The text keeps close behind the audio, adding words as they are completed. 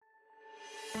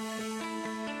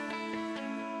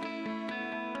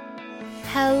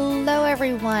Hello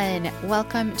everyone!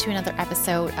 Welcome to another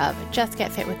episode of Just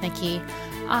Get Fit with Nikki.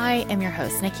 I am your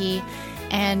host, Nikki,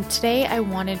 and today I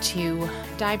wanted to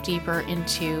dive deeper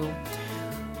into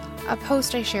a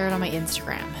post I shared on my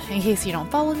Instagram. In case you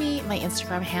don't follow me, my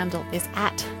Instagram handle is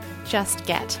at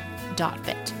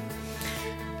justget.fit.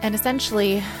 And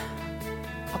essentially,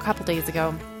 a couple days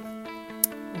ago,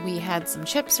 we had some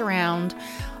chips around.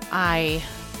 I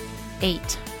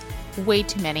ate way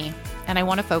too many, and I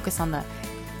want to focus on the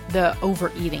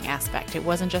overeating aspect. It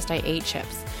wasn't just I ate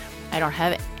chips. I don't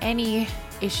have any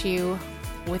issue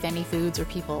with any foods or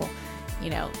people,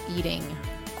 eating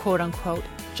quote unquote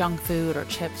junk food or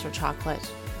chips or chocolate.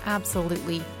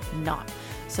 Absolutely not.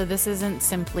 So this isn't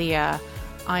simply I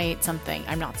ate something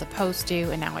I'm not supposed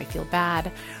to and now I feel bad.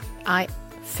 I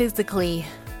physically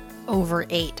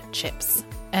overate chips.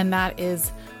 And that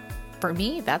is, for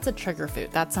me, that's a trigger food.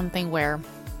 That's something where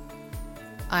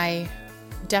I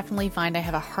definitely find I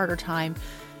have a harder time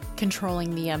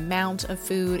controlling the amount of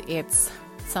food. It's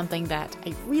something that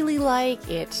I really like.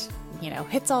 It,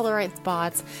 hits all the right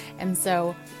spots. And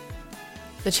so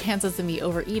the chances of me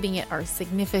overeating it are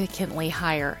significantly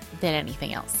higher than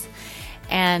anything else.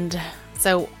 And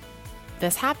so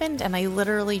this happened, and I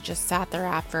literally just sat there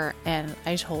after and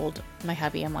I told my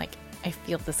hubby, I'm like, I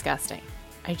feel disgusting.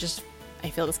 I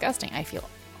feel disgusting. I feel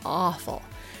awful.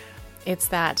 It's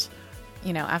that,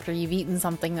 after you've eaten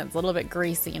something that's a little bit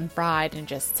greasy and fried and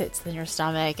just sits in your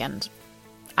stomach. And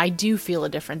I do feel a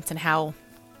difference in how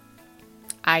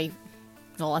and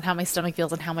how my stomach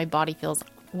feels and how my body feels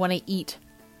when I eat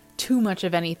too much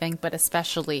of anything, but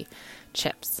especially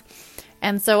chips.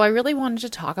 And so I really wanted to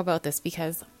talk about this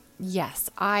because,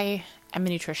 yes, I am a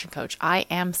nutrition coach. I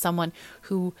am someone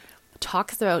who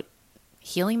talks about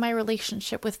healing my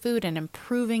relationship with food and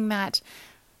improving that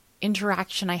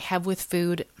interaction I have with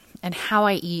food and how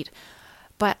I eat.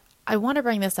 But I want to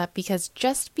bring this up because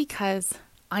just because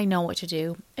I know what to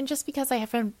do, and just because I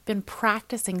haven't been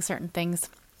practicing certain things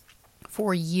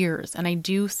for years, and I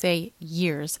do say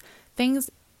years, things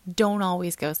don't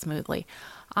always go smoothly.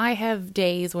 I have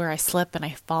days where I slip and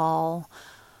I fall.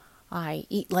 I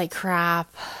eat like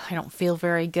crap. I don't feel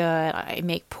very good. I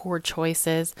make poor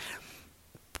choices.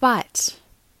 But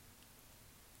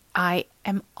I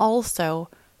am also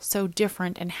so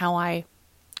different in how I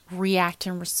react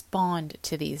and respond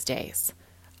to these days.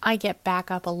 I get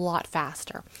back up a lot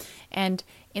faster. And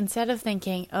instead of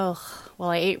thinking, I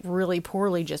ate really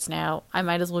poorly just now, I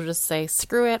might as well just say,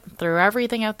 screw it, throw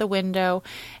everything out the window,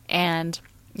 and,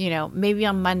 maybe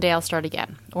on Monday I'll start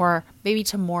again, or maybe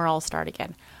tomorrow I'll start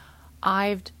again.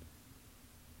 I've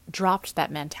dropped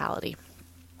that mentality.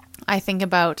 I think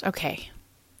about, okay,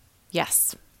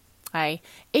 yes, I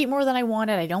ate more than I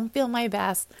wanted. I don't feel my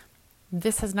best.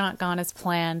 This has not gone as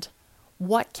planned.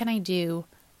 What can I do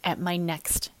at my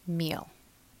next meal?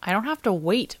 I don't have to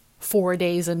wait 4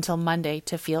 days until Monday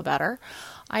to feel better.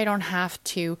 I don't have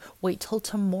to wait till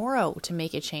tomorrow to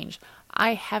make a change.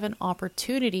 I have an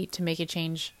opportunity to make a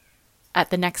change at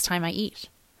the next time I eat.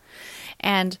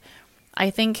 And I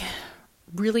think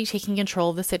really taking control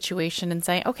of the situation and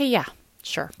saying, okay, yeah,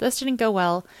 sure, this didn't go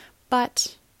well,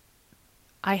 but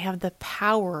I have the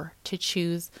power to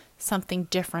choose something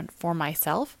different for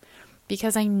myself,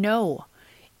 because I know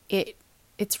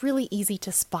it's really easy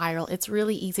to spiral. It's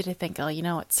really easy to think,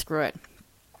 screw it.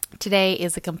 Today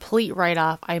is a complete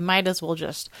write-off. I might as well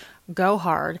just go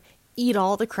hard, eat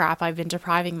all the crap I've been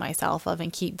depriving myself of,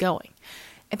 and keep going.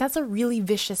 And that's a really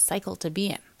vicious cycle to be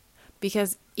in,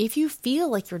 because if you feel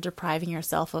like you're depriving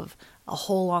yourself of a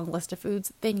whole long list of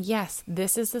foods, then yes,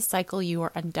 this is the cycle you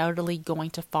are undoubtedly going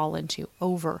to fall into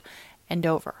over and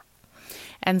over.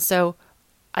 And so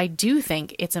I do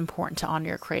think it's important to honor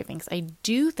your cravings. I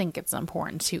do think it's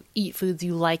important to eat foods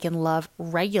you like and love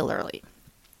regularly.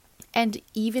 And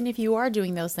even if you are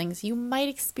doing those things, you might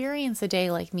experience a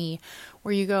day like me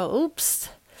where you go, oops,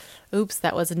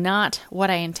 that was not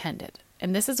what I intended.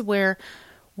 And this is where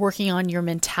working on your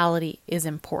mentality is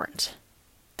important.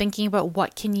 Thinking about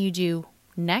what can you do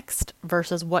next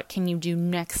versus what can you do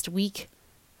next week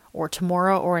or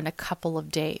tomorrow or in a couple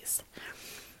of days.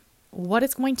 What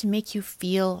is going to make you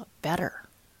feel better?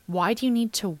 Why do you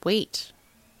need to wait?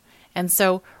 And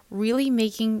so really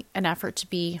making an effort to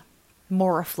be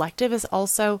more reflective is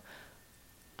also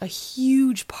a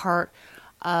huge part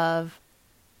of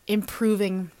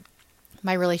improving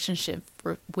my relationship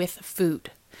with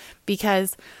food.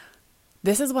 Because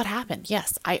this is what happened.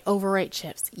 Yes, I overate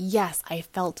chips. Yes, I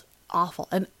felt awful.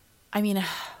 And I mean,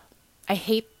 I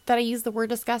hate that I use the word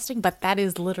disgusting, but that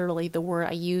is literally the word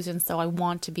I use. And so I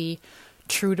want to be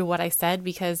true to what I said,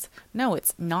 because no,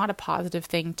 it's not a positive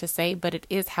thing to say, but it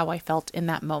is how I felt in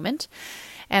that moment.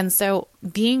 And so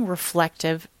being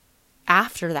reflective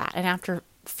after that and after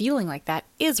feeling like that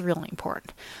is really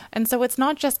important. And so it's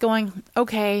not just going,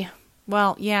 okay,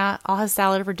 well, yeah, I'll have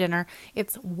salad for dinner.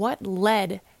 It's what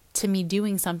led to me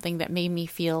doing something that made me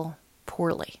feel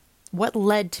poorly. What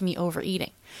led to me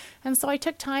overeating? And so I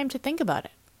took time to think about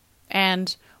it.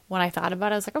 And when I thought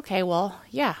about it, I was like, okay, well,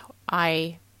 yeah,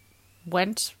 I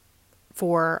went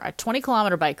for a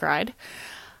 20-kilometer bike ride.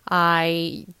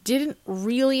 I didn't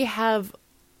really have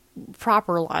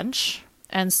proper lunch.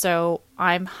 And so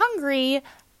I'm hungry,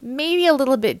 maybe a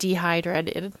little bit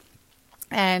dehydrated.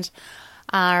 And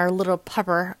our little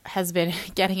pupper has been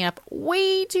getting up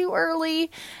way too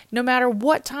early, no matter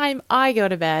what time I go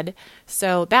to bed.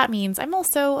 So that means I'm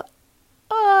also,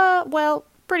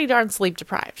 pretty darn sleep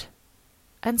deprived.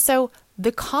 And so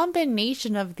the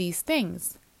combination of these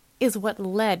things is what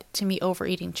led to me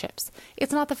overeating chips.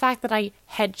 It's not the fact that I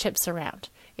had chips around.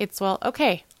 It's, well,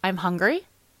 okay, I'm hungry.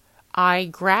 I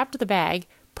grabbed the bag,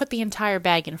 put the entire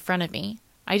bag in front of me.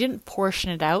 I didn't portion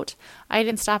it out. I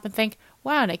didn't stop and think,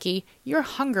 wow, Nikki, your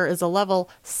hunger is a level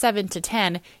 7 to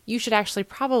 10. You should actually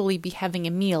probably be having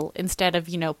a meal instead of,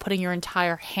 putting your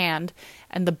entire hand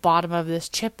and the bottom of this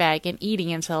chip bag and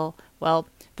eating until, well,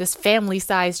 this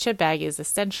family-sized chip bag is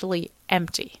essentially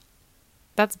empty.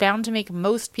 That's bound to make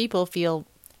most people feel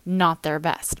not their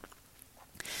best.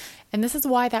 And this is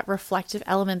why that reflective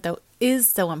element, though, is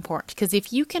so important. Because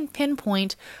if you can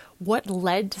pinpoint what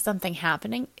led to something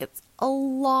happening, it's a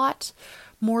lot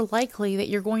more likely that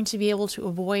you're going to be able to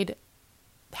avoid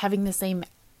having the same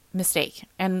mistake.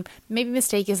 And maybe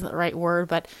mistake isn't the right word,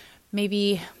 but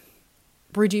maybe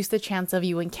reduce the chance of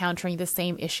you encountering the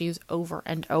same issues over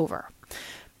and over.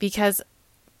 Because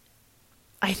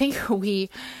I think we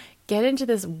get into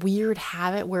this weird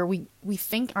habit where we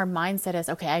think our mindset is,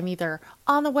 okay, I'm either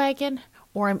on the wagon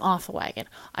or I'm off the wagon.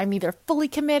 I'm either fully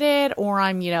committed or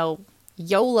I'm,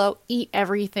 YOLO, eat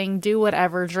everything, do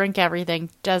whatever, drink everything,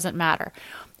 doesn't matter.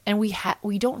 And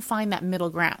we don't find that middle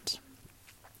ground,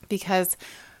 because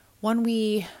when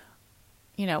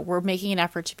we're making an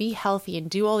effort to be healthy and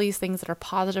do all these things that are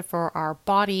positive for our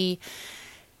body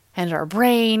and our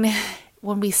brain,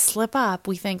 when we slip up,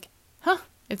 we think,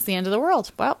 it's the end of the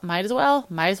world. Well, might as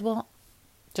well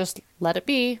just let it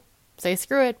be, say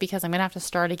screw it, because I'm going to have to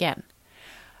start again.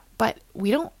 But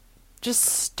we don't just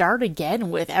start again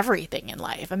with everything in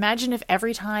life. Imagine if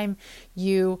every time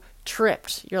you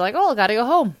tripped, you're like, oh, I got to go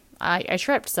home. I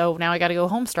tripped, so now I got to go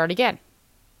home, start again.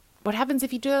 What happens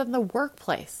if you do that in the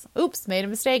workplace? Oops, made a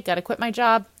mistake, got to quit my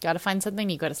job, got to find something,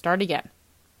 you got to start again.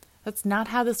 That's not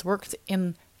how this works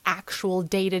in actual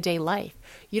day-to-day life.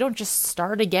 You don't just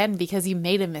start again because you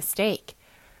made a mistake.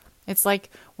 It's like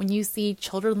when you see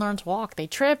children learn to walk, they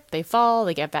trip, they fall,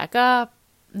 they get back up.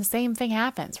 The same thing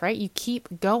happens, right? You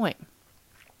keep going.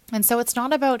 And so it's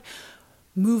not about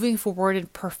moving forward in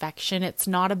perfection. It's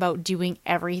not about doing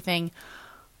everything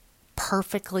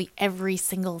perfectly every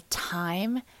single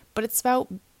time, but it's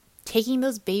about taking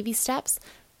those baby steps,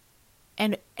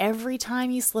 and every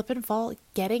time you slip and fall,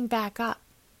 getting back up.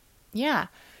 Yeah,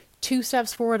 2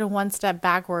 steps forward and 1 step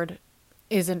backward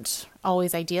isn't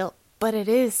always ideal, but it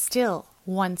is still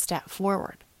 1 step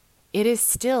forward. It is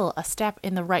still a step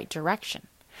in the right direction.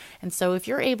 And so if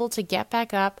you're able to get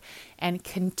back up and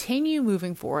continue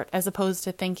moving forward, as opposed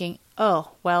to thinking,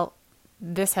 oh, well,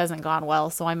 this hasn't gone well,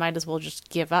 so I might as well just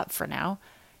give up for now,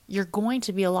 you're going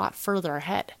to be a lot further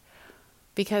ahead.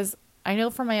 Because I know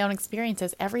from my own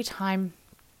experiences, every time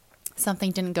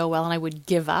something didn't go well and I would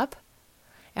give up,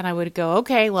 and I would go,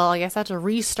 okay, well, I guess I have to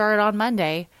restart on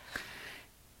Monday.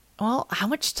 Well, how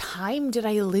much time did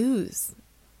I lose?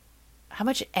 How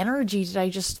much energy did I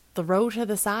just throw to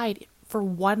the side for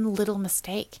one little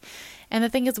mistake? And the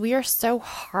thing is, we are so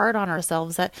hard on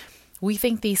ourselves that we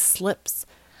think these slips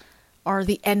are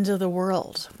the end of the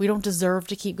world. We don't deserve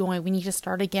to keep going. We need to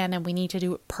start again, and we need to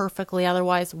do it perfectly.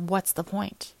 Otherwise, what's the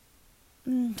point?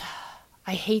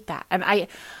 I hate that. And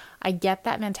I get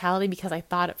that mentality because I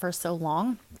thought it for so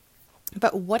long.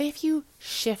 But what if you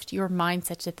shift your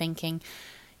mindset to thinking,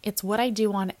 it's what I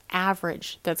do on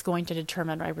average that's going to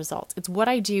determine my results. It's what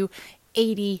I do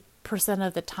 80%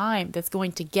 of the time that's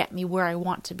going to get me where I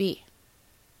want to be.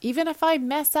 Even if I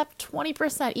mess up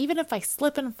 20%, even if I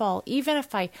slip and fall, even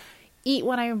if I eat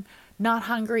when I'm not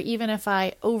hungry, even if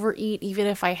I overeat, even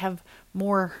if I have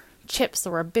more chips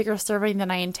or a bigger serving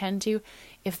than I intend to,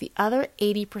 if the other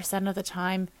 80% of the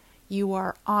time you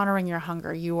are honoring your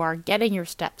hunger, you are getting your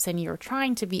steps in, you're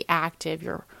trying to be active,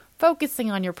 you're focusing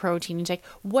on your protein intake,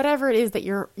 whatever it is that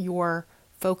you're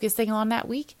focusing on that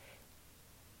week,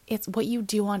 It's what you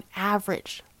do on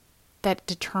average that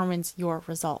determines your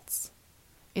results.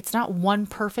 It's not one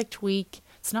perfect week.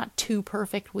 It's not 2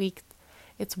 perfect weeks.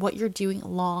 It's what you're doing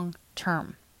long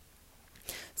term.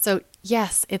 So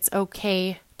yes, it's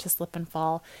okay to slip and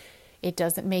fall. It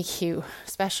doesn't make you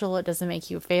special. It doesn't make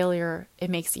you a failure. It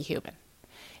makes you human.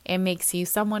 It makes you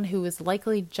someone who is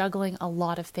likely juggling a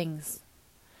lot of things.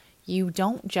 You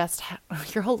don't just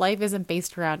your whole life isn't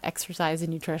based around exercise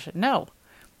and nutrition. No,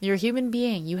 you're a human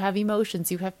being. You have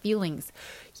emotions. You have feelings.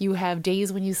 You have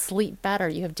days when you sleep better.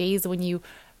 You have days when you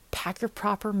pack your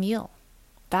proper meal.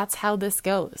 That's how this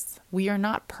goes. We are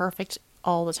not perfect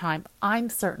all the time. I'm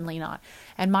certainly not.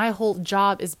 And my whole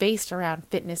job is based around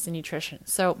fitness and nutrition.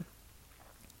 So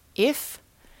if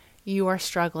you are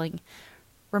struggling,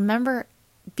 remember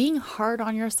being hard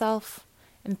on yourself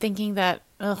and thinking that,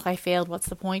 ugh, I failed, what's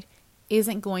the point,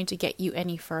 isn't going to get you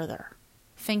any further.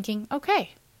 Thinking,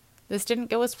 okay, this didn't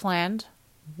go as planned.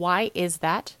 Why is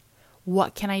that?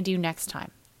 What can I do next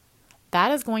time?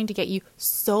 That is going to get you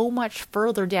so much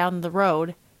further down the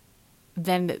road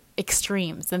than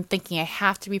extremes, than thinking I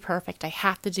have to be perfect, I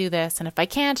have to do this, and if I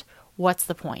can't, what's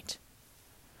the point?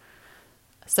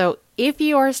 So if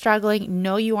you are struggling,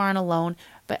 know you aren't alone,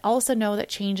 but also know that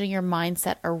changing your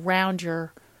mindset around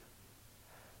your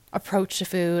approach to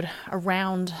food,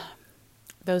 around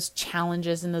those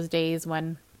challenges in those days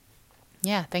when,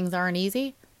 things aren't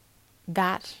easy,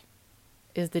 that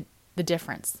is the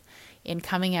difference in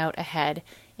coming out ahead,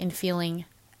 in feeling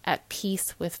at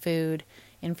peace with food,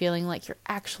 in feeling like you're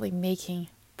actually making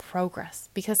progress.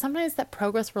 Because sometimes that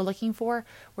progress we're looking for,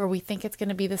 where we think it's going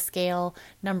to be the scale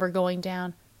number going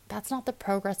down, that's not the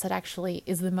progress that actually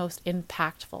is the most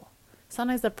impactful.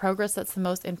 Sometimes the progress that's the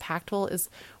most impactful is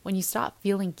when you stop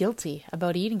feeling guilty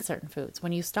about eating certain foods,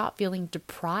 when you stop feeling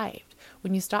deprived,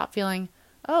 when you stop feeling,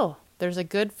 oh, there's a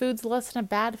good foods list and a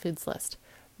bad foods list.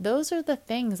 Those are the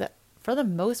things that, for the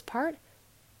most part,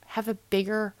 have a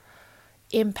bigger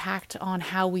impact on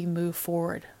how we move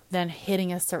forward than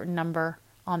hitting a certain number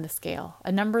on the scale.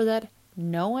 A number that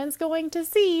no one's going to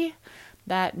see,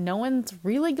 that no one's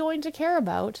really going to care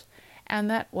about, and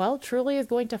that, well, truly is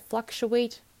going to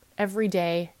fluctuate every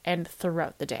day and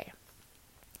throughout the day.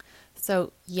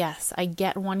 So yes, I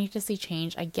get wanting to see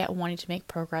change. I get wanting to make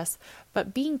progress,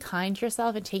 but being kind to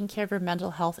yourself and taking care of your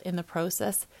mental health in the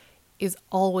process is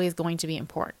always going to be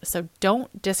important. So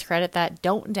don't discredit that.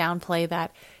 Don't downplay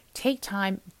that. Take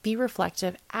time, be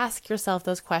reflective, ask yourself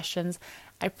those questions.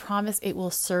 I promise it will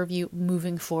serve you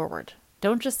moving forward.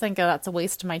 Don't just think, oh, that's a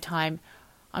waste of my time.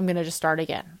 I'm going to just start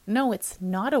again. No, it's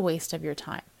not a waste of your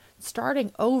time.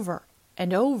 Starting over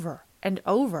and over and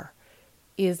over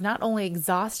is not only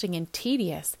exhausting and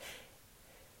tedious,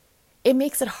 it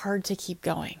makes it hard to keep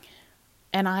going.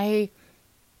 And I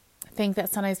think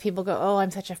that sometimes people go, oh,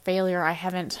 I'm such a failure. I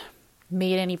haven't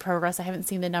made any progress. I haven't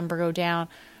seen the number go down.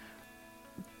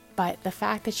 But the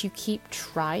fact that you keep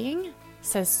trying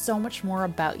says so much more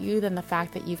about you than the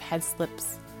fact that you've had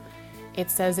slips. It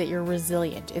says that you're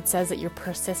resilient. It says that you're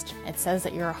persistent. It says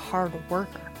that you're a hard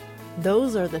worker.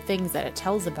 Those are the things that it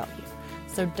tells about you.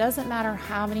 So it doesn't matter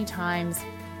how many times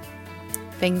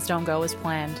things don't go as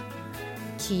planned.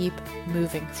 Keep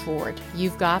moving forward.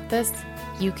 You've got this.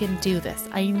 You can do this.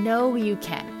 I know you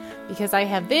can, because I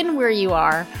have been where you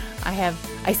are. I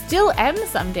still am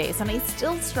some days, and I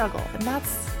still struggle, and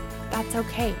that's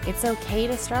okay. It's okay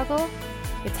to struggle.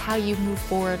 It's how you move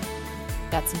forward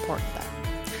that's important though.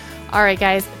 All right,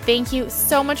 guys, thank you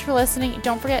so much for listening.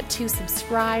 Don't forget to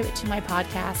subscribe to my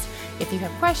podcast. If you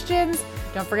have questions,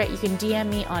 don't forget you can DM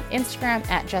me on Instagram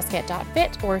at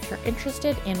justget.fit, or if you're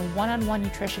interested in one-on-one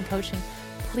nutrition coaching,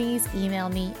 please email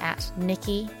me at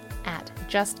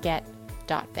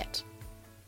nikki@justget.fit.